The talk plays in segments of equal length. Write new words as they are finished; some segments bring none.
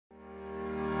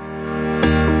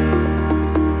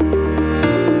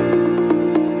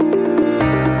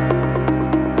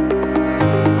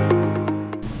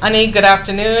Ani, good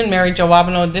afternoon. Mary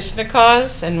Jawabano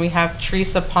Dishnikoz, and we have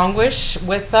Teresa Pongwish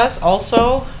with us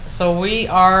also. So we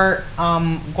are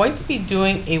going to be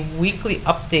doing a weekly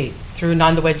update through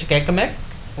Naandwechige-Gamig,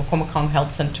 Wukumakong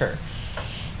Health Center.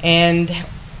 And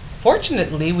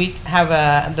fortunately, we have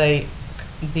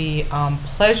the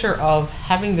pleasure of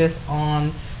having this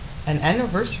on an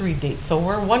anniversary date. So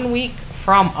we're 1 week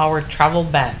from our travel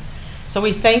ban. So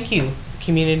we thank you,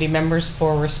 community members,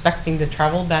 for respecting the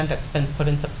travel ban that's been put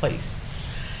into place.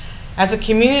 As a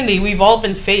community, we've all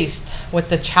been faced with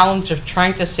the challenge of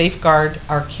trying to safeguard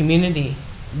our community,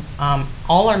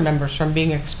 all our members, from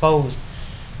being exposed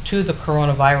to the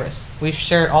coronavirus. We've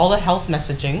shared all the health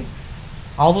messaging,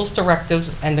 all those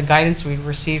directives and the guidance we've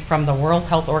received from the World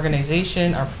Health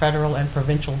Organization, our federal and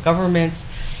provincial governments,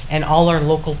 and all our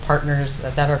local partners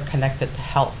that are connected to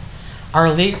health. Our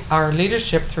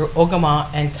leadership through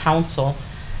OGAMA and Council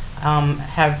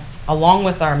have, along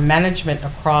with our management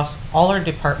across all our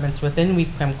departments within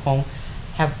WUT,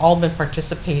 have all been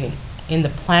participating in the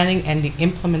planning and the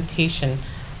implementation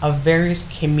of various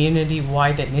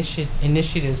community-wide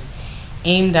initiatives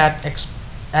aimed at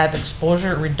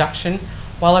exposure reduction,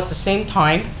 while at the same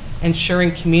time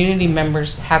ensuring community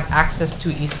members have access to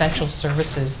essential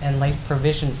services and life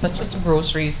provisions such as the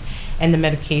groceries and the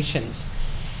medications,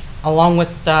 along with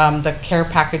the care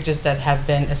packages that have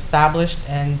been established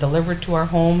and delivered to our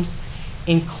homes,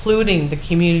 including the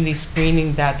community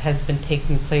screening that has been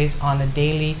taking place on a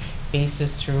daily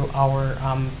basis through our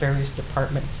various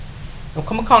departments. The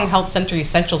Wukumakong Health Center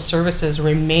essential services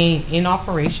remain in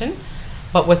operation,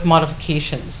 but with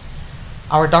modifications.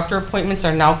 Our doctor appointments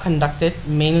are now conducted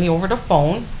mainly over the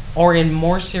phone, or in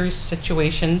more serious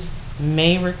situations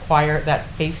may require that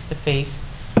face-to-face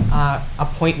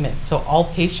appointment. So all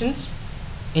patients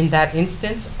in that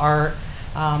instance are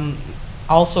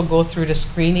also go through the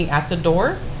screening at the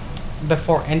door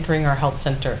before entering our health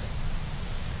center.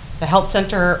 The health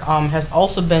center has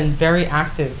also been very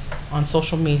active on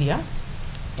social media,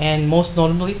 and most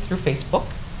notably through Facebook.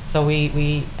 So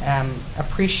we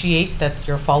appreciate that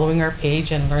you're following our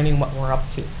page and learning what we're up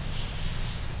to.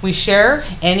 We share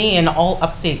any and all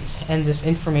updates and this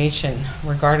information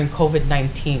regarding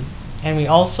COVID-19. And we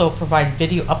also provide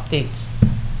video updates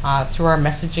through our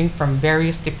messaging from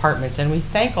various departments. And we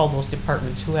thank all those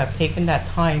departments who have taken that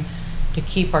time to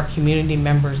keep our community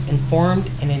members informed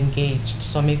and engaged.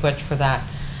 So miigwech for that.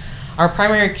 Our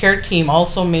primary care team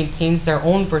also maintains their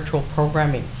own virtual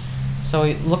programming. So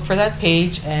look for that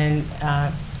page, and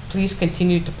please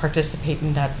continue to participate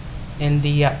in that, in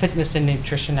the fitness and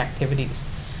nutrition activities.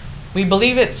 We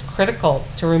believe it's critical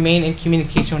to remain in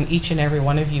communication with each and every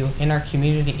one of you in our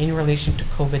community in relation to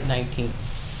COVID-19.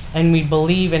 And we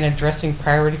believe in addressing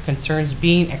priority concerns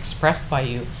being expressed by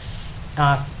you,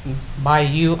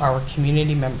 our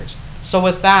community members. So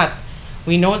with that,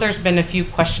 we know there's been a few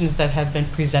questions that have been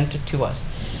presented to us.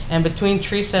 And between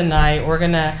Teresa and I, we're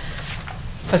gonna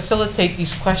facilitate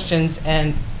these questions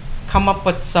and come up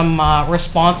with some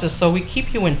responses so we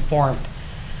keep you informed.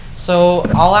 So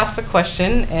I'll ask the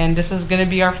question, and this is going to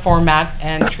be our format,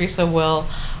 and Teresa will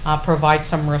provide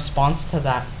some response to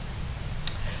that.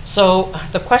 So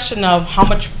the question of how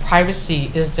much privacy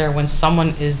is there when someone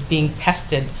is being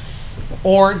tested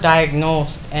or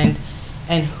diagnosed, and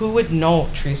who would know,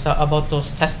 Teresa, about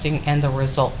those testing and the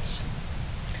results?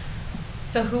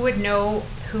 So who would know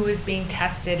who is being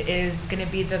tested is going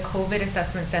to be the COVID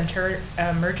Assessment Center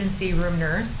emergency room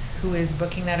nurse who is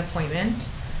booking that appointment,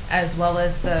 as well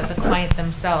as the client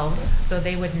themselves, so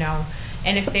they would know.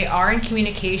 And if they are in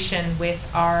communication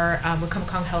with our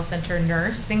Wukumakong Health Center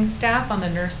nursing staff on the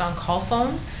nurse on call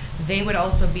phone, they would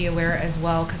also be aware as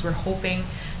well, because we're hoping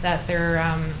that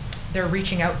they're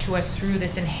reaching out to us through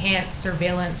this enhanced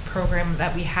surveillance program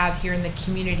that we have here in the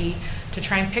community to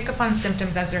try and pick up on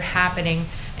symptoms as they're happening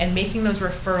and making those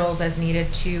referrals as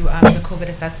needed to the COVID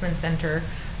Assessment Center,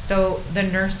 so the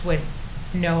nurse would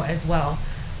know as well.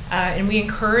 And we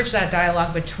encourage that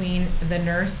dialogue between the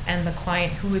nurse and the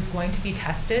client who is going to be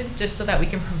tested, just so that we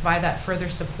can provide that further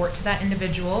support to that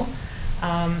individual.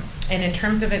 And in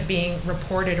terms of it being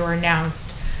reported or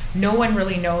announced, no one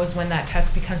really knows when that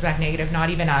test becomes back negative, not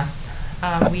even us.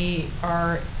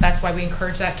 That's why we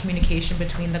encourage that communication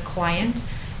between the client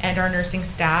and our nursing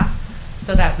staff,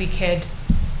 so that we could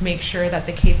make sure that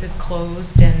the case is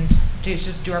closed and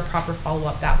just do our proper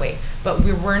follow-up that way. But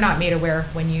we're not made aware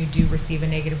when you do receive a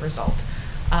negative result.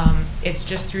 It's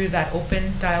just through that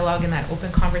open dialogue and that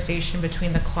open conversation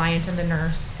between the client and the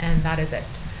nurse, and that is it.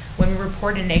 When we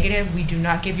report a negative, we do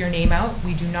not give your name out.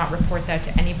 We do not report that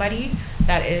to anybody.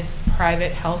 That is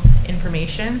private health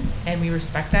information, and we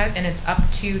respect that. And it's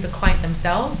up to the client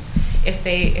themselves if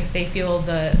they feel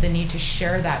the need to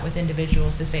share that with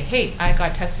individuals to say, hey, I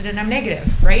got tested and I'm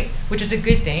negative, right? Which is a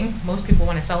good thing. Most people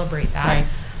want to celebrate that.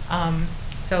 Right.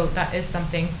 So that is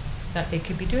something that they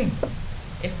could be doing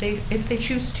if they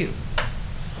choose to.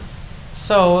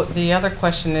 So the other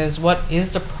question is, what is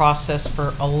the process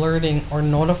for alerting or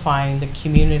notifying the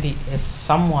community if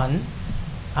someone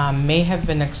may have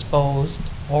been exposed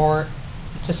or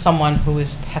to someone who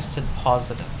is tested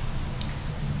positive?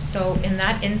 So in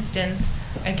that instance,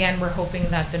 again, we're hoping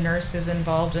that the nurse is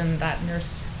involved and that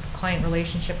nurse-client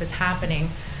relationship is happening.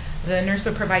 The nurse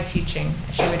would provide teaching.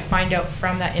 She would find out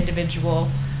from that individual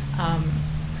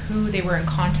who they were in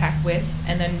contact with,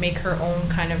 and then make her own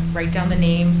kind of write down the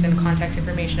names and contact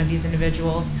information of these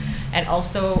individuals, and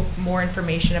also more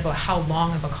information about how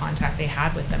long of a contact they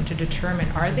had with them to determine,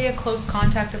 are they a close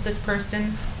contact of this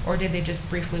person, or did they just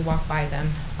briefly walk by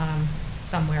them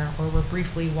somewhere, or were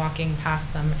briefly walking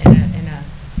past them in a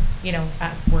you know,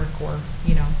 at work, or,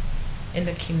 you know, in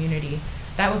the community.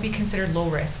 That would be considered low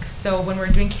risk. So when we're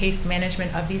doing case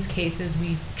management of these cases,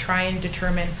 we try and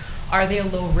determine, are they a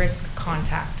low risk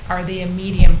contact? Are they a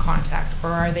medium contact? Or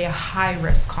are they a high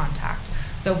risk contact?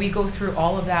 So we go through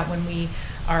all of that when we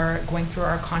are going through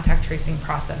our contact tracing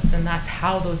process, and that's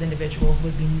how those individuals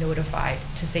would be notified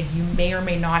to say, you may or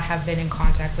may not have been in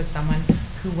contact with someone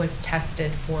who was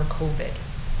tested for COVID.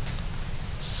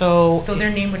 So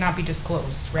their name would not be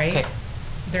disclosed, right? Okay.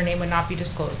 Their name would not be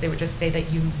disclosed. They would just say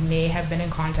that you may have been in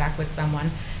contact with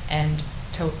someone, and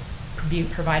to be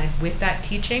provided with that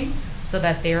teaching so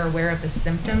that they're aware of the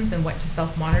symptoms and what to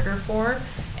self-monitor for,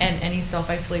 and any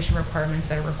self-isolation requirements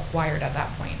that are required at that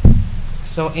point.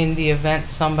 So in the event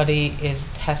somebody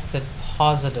is tested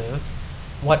positive,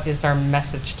 what is our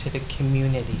message to the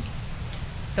community?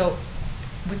 So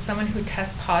with someone who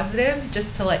tests positive,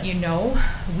 just to let you know,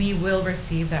 we will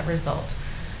receive that result.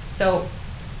 So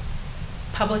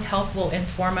public health will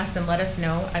inform us and let us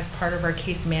know as part of our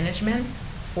case management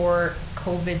for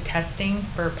COVID testing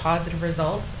for positive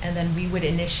results, and then we would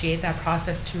initiate that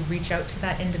process to reach out to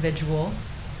that individual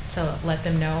to let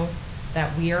them know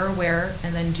that we are aware,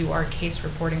 and then do our case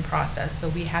reporting process. So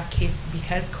we have case,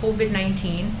 because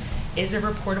COVID-19 is a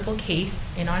reportable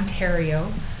case in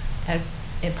Ontario, as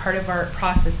a part of our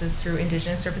processes through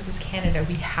Indigenous Services Canada,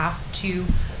 we have to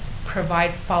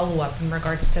provide follow-up in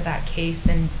regards to that case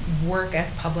and work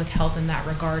as public health in that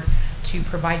regard to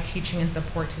provide teaching and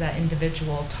support to that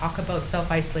individual, talk about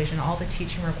self-isolation, all the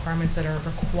teaching requirements that are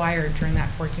required during that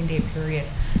 14-day period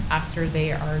after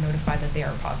they are notified that they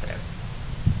are positive.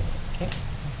 Okay,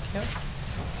 thank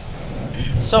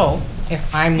you. So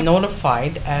if I'm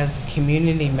notified as a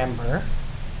community member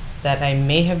that I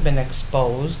may have been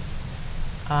exposed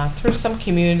through some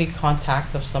community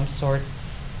contact of some sort,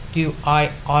 do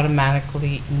I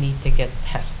automatically need to get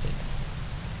tested?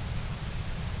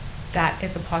 That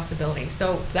is a possibility.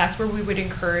 So that's where we would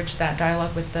encourage that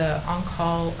dialogue with the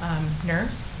on-call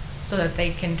nurse, so that they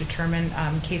can determine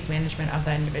case management of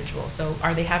that individual. So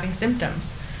are they having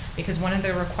symptoms? Because one of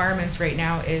the requirements right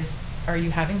now is, are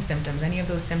you having symptoms? Any of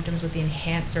those symptoms with the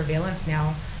enhanced surveillance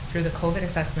now through the COVID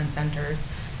assessment centers,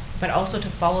 but also to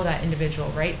follow that individual,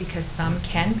 right? Because some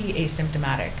can be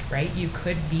asymptomatic, right? You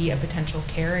could be a potential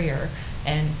carrier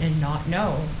and not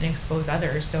know and expose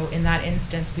others. So in that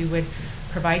instance, we would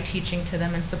provide teaching to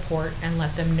them and support, and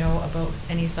let them know about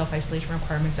any self-isolation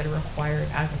requirements that are required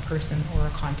as a person or a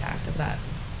contact of that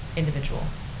individual.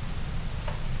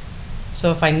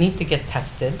 So if I need to get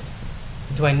tested,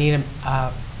 do I need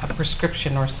a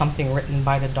prescription or something written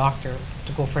by the doctor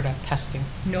to go for that testing?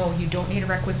 No, you don't need a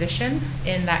requisition.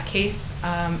 In that case,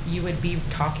 you would be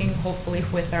talking hopefully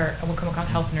with our Wicomico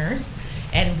Health nurse,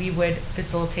 and we would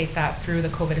facilitate that through the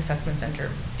COVID assessment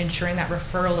center, ensuring that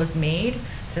referral is made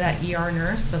to that ER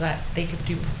nurse so that they could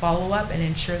do follow-up and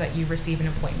ensure that you receive an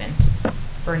appointment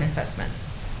for an assessment.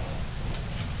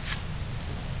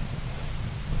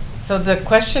 So the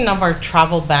question of our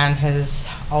travel ban has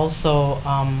also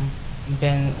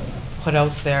been put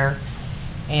out there,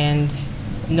 and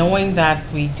knowing that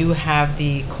we do have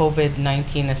the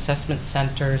COVID-19 assessment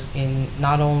centers in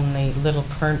not only Little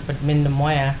Current but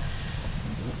Mindamoya,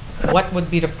 what would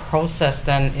be the process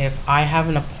then if I have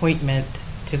an appointment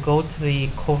to go to the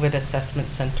COVID assessment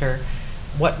center?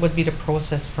 What would be the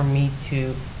process for me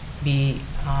to be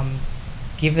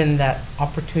given that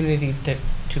opportunity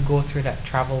to go through that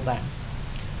travel ban?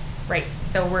 Right,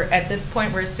 so we're at this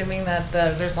point, we're assuming that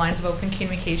there's lines of open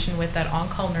communication with that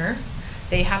on-call nurse.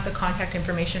 They have the contact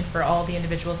information for all the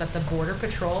individuals at the Border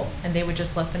Patrol, and they would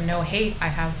just let them know, hey, I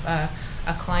have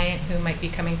a client who might be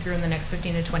coming through in the next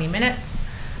 15 to 20 minutes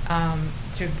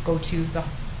to go to the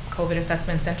COVID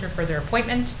assessment center for their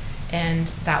appointment, and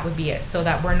that would be it. So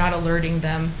that we're not alerting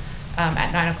them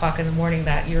at 9 o'clock in the morning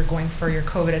that you're going for your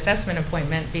COVID assessment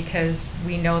appointment, because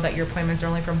we know that your appointments are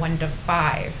only from 1 to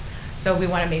 5. So we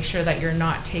want to make sure that you're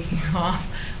not taking off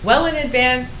well in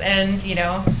advance and, you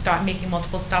know, stop making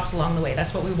multiple stops along the way.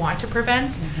 That's what we want to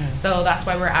prevent. So that's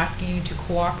why we're asking you to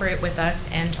cooperate with us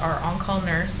and our on-call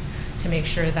nurse to make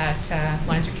sure that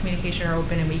lines of communication are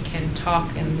open and we can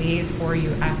talk and liaise for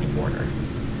you at the border.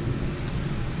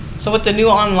 So with the new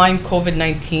online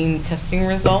COVID-19 testing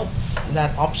results,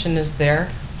 that option is there.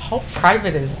 How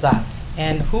private is that?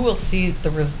 And who will see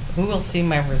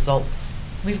my results?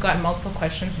 We've gotten multiple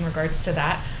questions in regards to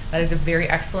that. That is a very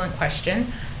excellent question.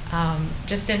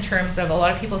 Just in terms of, a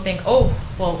lot of people think, oh,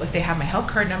 well, if they have my health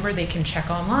card number, they can check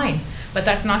online. But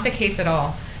that's not the case at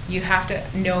all. You have to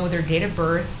know their date of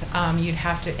birth. You'd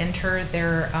have to enter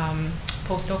their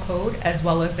postal code as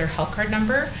well as their health card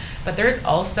number. But there's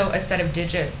also a set of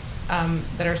digits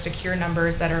that are secure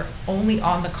numbers that are only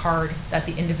on the card that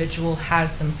the individual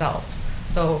has themselves.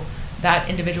 So that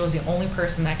individual is the only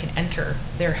person that can enter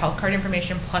their health card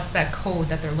information plus that code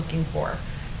that they're looking for.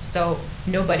 So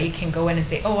nobody can go in and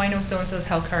say, oh, I know so-and-so's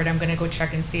health card, I'm gonna go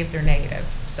check and see if they're negative.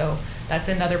 So that's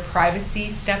another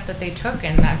privacy step that they took,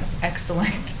 and that's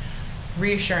excellent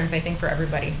reassurance, I think, for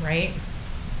everybody, right?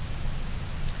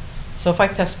 So if I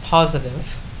test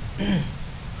positive,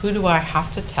 who do I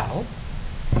have to tell?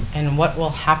 And what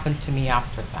will happen to me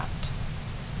after that?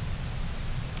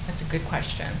 That's a good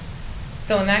question.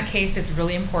 So in that case, it's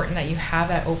really important that you have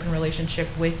that open relationship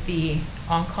with the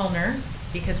on-call nurse,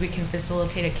 because we can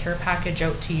facilitate a care package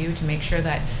out to you to make sure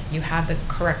that you have the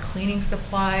correct cleaning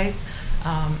supplies,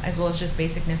 as well as just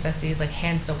basic necessities like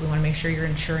hand soap. We want to make sure you're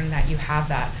ensuring that you have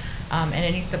that. And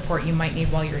any support you might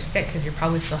need while you're sick, because you're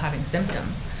probably still having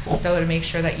symptoms. So to make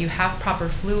sure that you have proper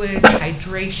fluids,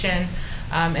 hydration,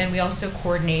 and we also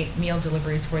coordinate meal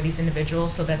deliveries for these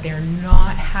individuals so that they're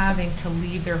not having to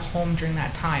leave their home during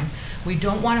that time. We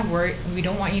don't want to worry. We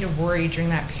don't want you to worry during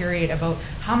that period about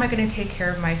how am I going to take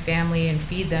care of my family and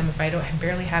feed them if I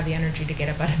barely have the energy to get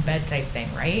up out of bed type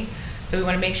thing, right? So we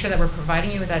want to make sure that we're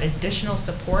providing you with that additional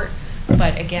support.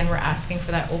 But again, we're asking for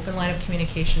that open line of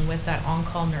communication with that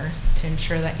on-call nurse to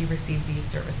ensure that you receive these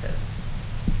services.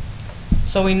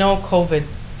 So we know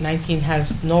COVID-19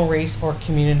 has no race or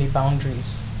community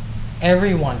boundaries.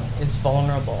 Everyone is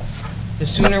vulnerable. The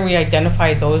sooner we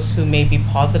identify those who may be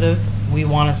positive, we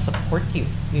want to support you.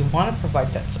 We want to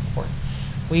provide that support.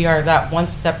 We are that one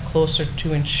step closer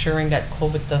to ensuring that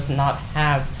COVID does not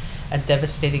have a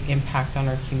devastating impact on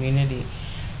our community.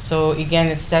 So again,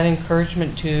 it's that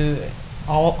encouragement to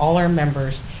all our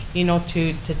members, you know,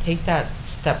 to take that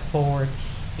step forward,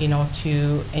 you know,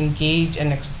 to engage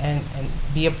and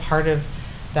be a part of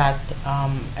that,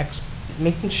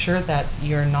 making sure that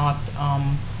you're not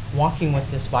walking with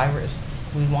this virus.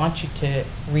 We want you to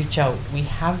reach out. We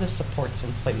have the supports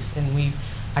in place, and we've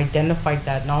identified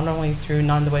that not only through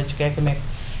Naandwechige-Gamig,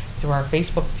 through our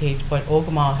Facebook page, but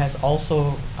Ogama has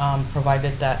also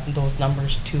provided those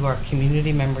numbers to our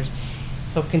community members.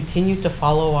 So continue to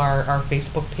follow our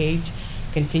Facebook page,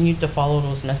 continue to follow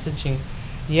those messaging.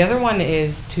 The other one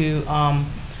is to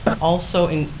also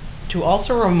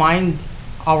remind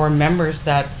our members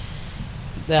that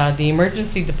the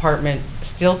emergency department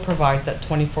still provides that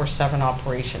 24/7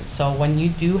 operation. So when you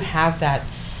do have that,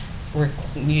 when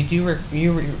you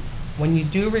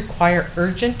do require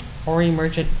urgent or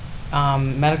emergent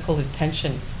medical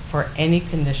attention for any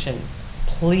condition,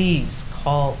 please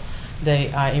call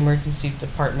the emergency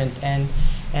department, and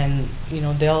you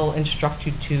know, they'll instruct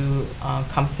you to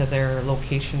come to their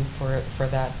location for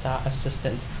that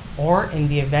assistance. Or in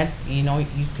the event, you know,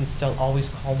 you can still always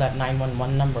call that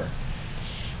 911 number.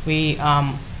 We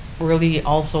really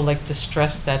also like to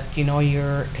stress that, you know,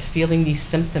 you're feeling these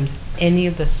symptoms, any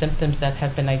of the symptoms that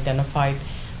have been identified,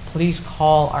 please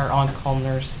call our on-call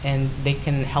nurse and they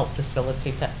can help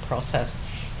facilitate that process.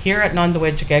 Here at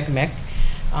Naandwechige-Gamig,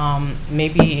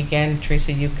 maybe again,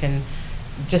 Teresa, you can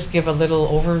just give a little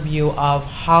overview of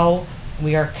how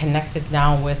we are connected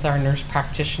now with our nurse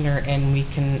practitioner, and we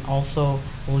can also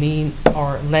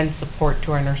lend support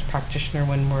to our nurse practitioner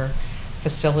when we're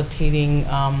facilitating,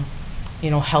 you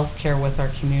know, healthcare with our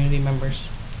community members.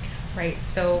 Right.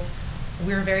 So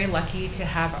we're very lucky to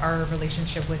have our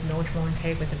relationship with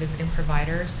Naandwechige with the visiting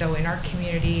provider. So in our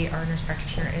community, our nurse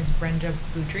practitioner is Brenda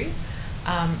Boudry.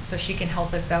 So she can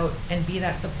help us out and be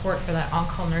that support for that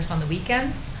on-call nurse on the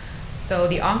weekends. So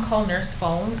the on-call nurse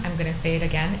phone, I'm going to say it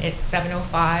again, it's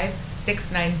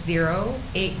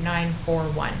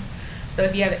 705-690-8941. So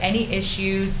if you have any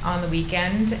issues on the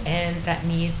weekend and that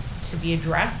need to be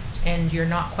addressed and you're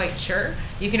not quite sure,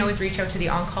 you can always reach out to the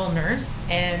on-call nurse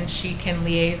and she can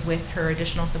liaise with her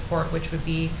additional support, which would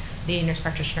be the nurse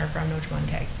practitioner from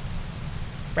Naandwechige-Gamig,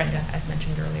 Brenda, as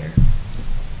mentioned earlier.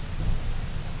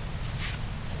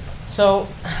 So,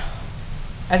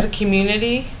 as a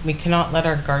community, we cannot let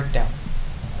our guard down.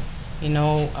 You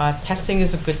know, testing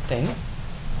is a good thing.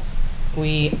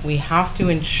 We have to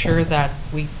ensure that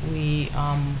we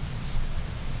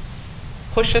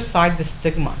push aside the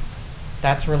stigma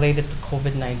that's related to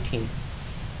COVID-19.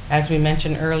 As we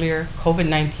mentioned earlier,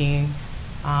 COVID-19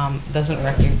 doesn't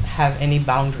have any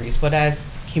boundaries, but as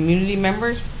community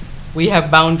members, we have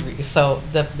boundaries. So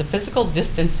the physical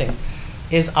distancing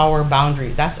is our boundary.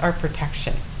 That's our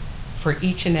protection for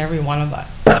each and every one of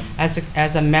us.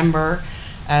 As a member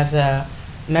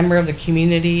of the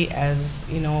community, as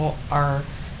you know,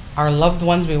 our loved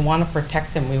ones, we want to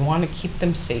protect them. We want to keep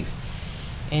them safe.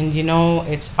 And you know,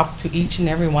 it's up to each and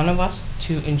every one of us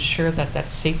to ensure that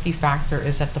that safety factor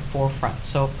is at the forefront.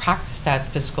 So practice that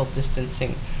physical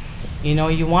distancing. You know,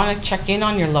 you want to check in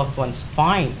on your loved ones,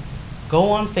 fine.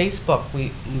 Go on Facebook.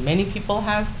 Many people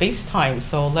have FaceTime,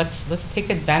 so let's take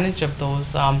advantage of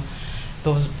those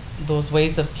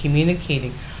ways of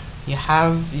communicating. You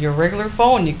have your regular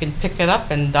phone, you can pick it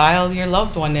up and dial your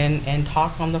loved one and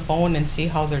talk on the phone and see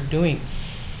how they're doing.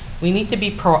 We need to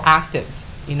be proactive.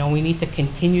 You know, we need to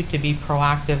continue to be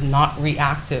proactive, not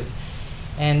reactive,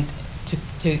 and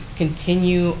to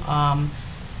continue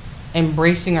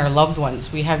embracing our loved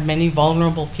ones. We have many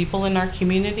vulnerable people in our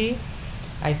community.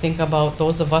 I think about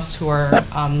those of us who are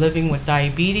living with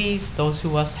diabetes, those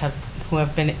who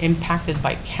have been impacted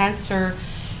by cancer,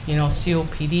 you know,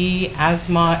 COPD,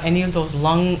 asthma, any of those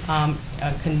lung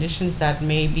conditions that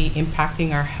may be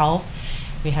impacting our health.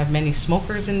 We have many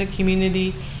smokers in the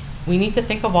community. We need to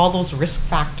think of all those risk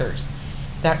factors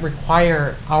that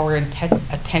require our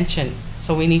attention.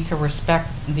 So we need to respect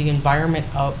the environment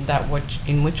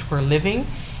in which we're living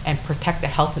and protect the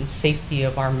health and safety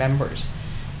of our members.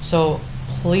 So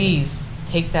please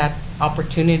take that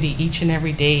opportunity each and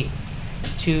every day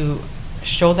to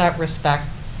show that respect,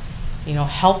 you know,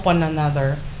 help one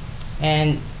another,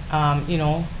 and you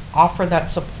know, offer that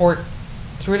support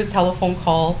through the telephone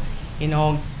call. You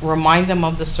know, remind them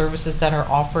of the services that are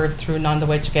offered through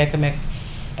Naandwechige-Gamig,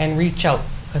 and reach out,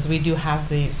 because we do have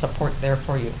the support there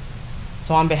for you.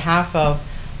 So on behalf of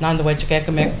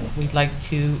Naandwechige-Gamig, we'd like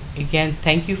to again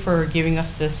thank you for giving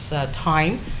us this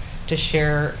time to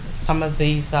share some of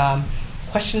these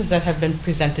questions that have been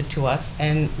presented to us,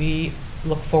 and we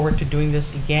look forward to doing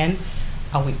this again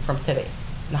a week from today.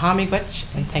 Naandwechige,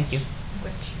 and thank you.